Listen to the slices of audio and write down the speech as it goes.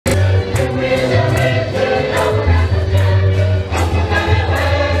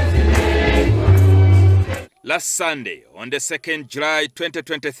Last Sunday, on the 2nd July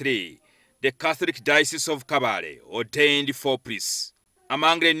 2023, the Catholic Diocese of Kabale ordained 4 priests.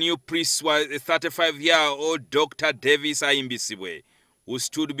 Among the new priests was a 35-year-old Dr. Davis Ahimbisibwe, who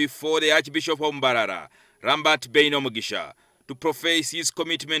stood before the Archbishop of Mbarara, Rambat Beino Mugisha, to profess his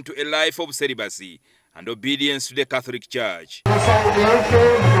commitment to a life of celibacy and obedience to the Catholic Church.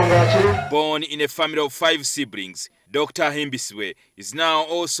 Born in a family of 5 siblings, Dr. Ahimbisibwe is now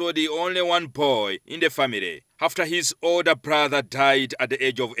also the only one boy in the family, after his older brother died at the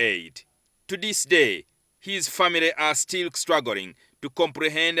age of 8. To this day, his family are still struggling to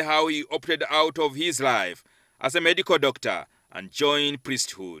comprehend how he opted out of his life as a medical doctor and joined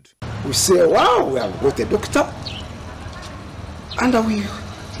priesthood. We say, wow, we have got a doctor, and we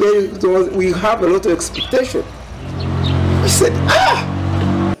have a lot of expectation. We said,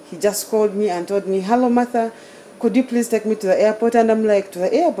 ah! He just called me and told me, hello Martha, could you please take me to the airport? And I'm like, to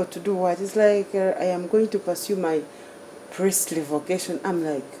the airport to do what? It's like, I am going to pursue my priestly vocation. I'm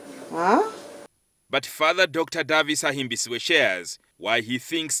like, huh? But Fr Dr Davis Ahimbisibwe shares why he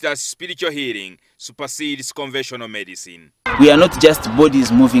thinks that spiritual healing supersedes conventional medicine. We are not just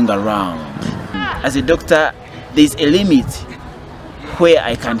bodies moving around. As a doctor, there is a limit where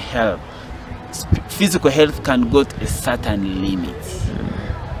I can help. Physical health can go to a certain limit.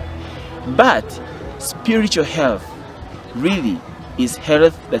 But spiritual health really is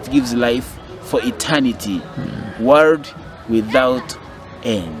health that gives life for eternity, world without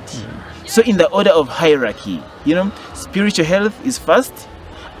end. So in the order of hierarchy, spiritual health is first,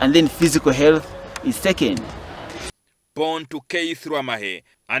 and then physical health is second. Born to Keithruamahe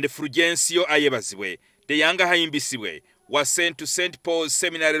and Fulgencio Ayebazibwe, the younger Ahimbisibwe was sent to St. Paul's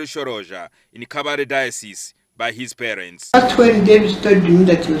Seminary Rushoroja in Kabale Diocese by his parents. That's when David told me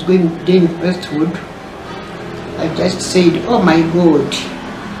that he was going to ordain priesthood. I just said, oh my God,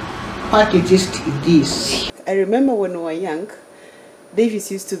 what is this? I remember when we were young,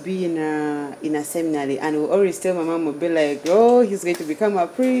 Davis used to be in a seminary, and we always tell my mom, would be like, oh, he's going to become a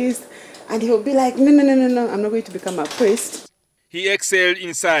priest. And he would be like, no, I'm not going to become a priest. He excelled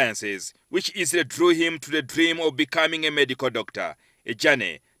in sciences, which easily drew him to the dream of becoming a medical doctor, a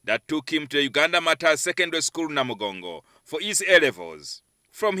journey that took him to the Uganda Mata Secondary School Namugongo for his A-levels.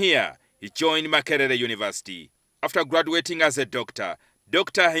 From here, he joined Makerere University. After graduating as a doctor,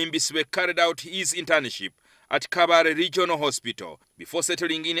 Dr. Ahimbisibwe carried out his internship at Kabale Regional Hospital before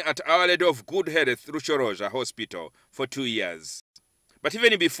settling in at Our Lady of Good Health Rushoroja Hospital for 2 years. But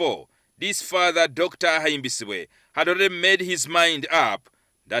even before, this father, Dr. Ahimbisibwe, had already made his mind up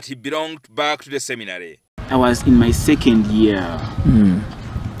that he belonged back to the seminary. I was in my second year,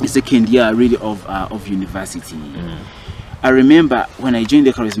 really of university. I remember when I joined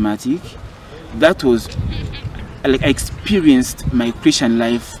the charismatic, that was like I experienced my Christian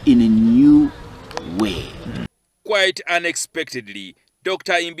life in a new way. Quite unexpectedly,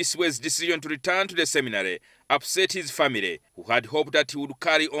 Dr. Ahimbisibwe's decision to return to the seminary upset his family, who had hoped that he would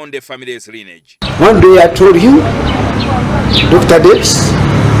carry on the family's lineage. One day I told him, Dr. Davis,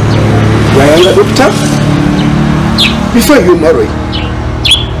 you are a younger doctor. Before you marry,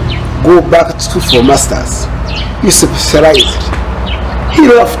 go back for masters. You specialized. He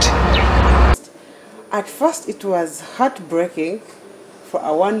laughed. At first, it was heartbreaking for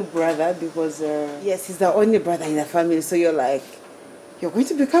our one brother because, yes, he's the only brother in the family. So you're like, you're going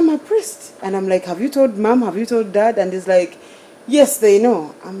to become a priest. And I'm like, have you told mom? Have you told dad? And he's like, yes, they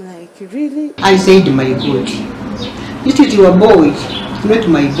know. I'm like, really? I said, my God, this is your boy, not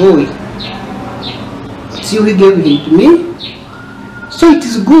my boy. See, he gave him to me. So it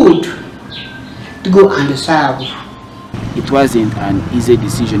is good to go and serve. It wasn't an easy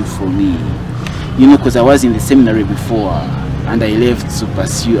decision for me, because I was in the seminary before and I left to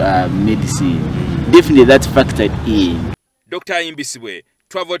pursue medicine. Definitely that factored in. Dr. Ahimbisibwe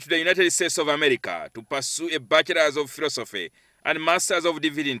traveled to the United States of America to pursue a Bachelor's of Philosophy and Master's of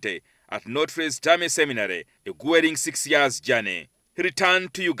Divinity at Notre Dame Seminary, a grueling 6 years journey. He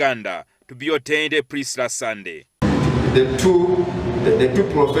returned to Uganda to be ordained a priest last Sunday. The two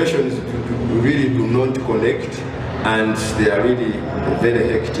professions really do not connect, and they are really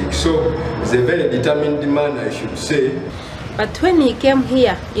very hectic. So he's a very determined man, I should say. But when he came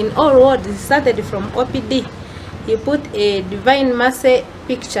here, in all words, he started from OPD. He put a Divine Mercy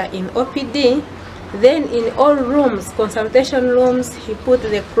picture in OPD. Then in all rooms, consultation rooms, he put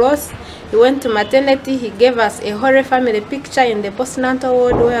the cross. He went to maternity. He gave us a Holy Family picture in the postnatal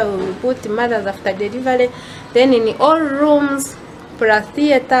ward where we put mothers after delivery. Then in all rooms, plus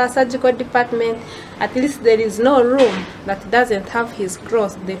theater, surgical department, at least there is no room that doesn't have his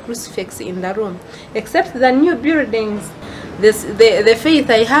cross, the crucifix in the room. Except the new buildings, the faith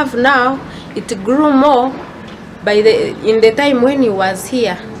I have now, it grew more in the time when he was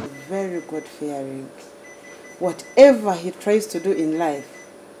here. Very God-fearing. Whatever he tries to do in life,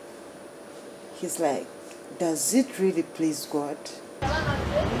 he's like, does it really please God?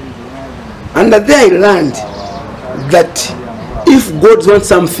 And there I learned that if God wants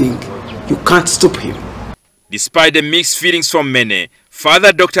something, you can't stop him. Despite the mixed feelings from many, Fr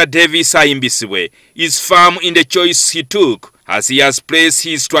Dr Davis Ahimbisibwe is firm in the choice he took as he has placed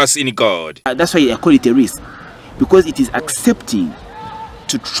his trust in God. That's why I call it a risk, because it is accepting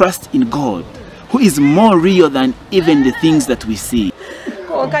to trust in God, who is more real than even the things that we see.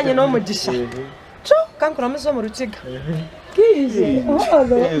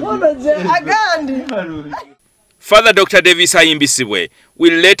 Fr Dr Davis Ahimbisibwe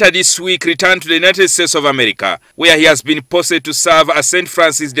will later this week return to the United States of America, where he has been posted to serve at St.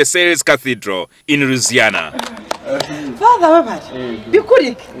 Francis de Sales Cathedral in Louisiana. Father,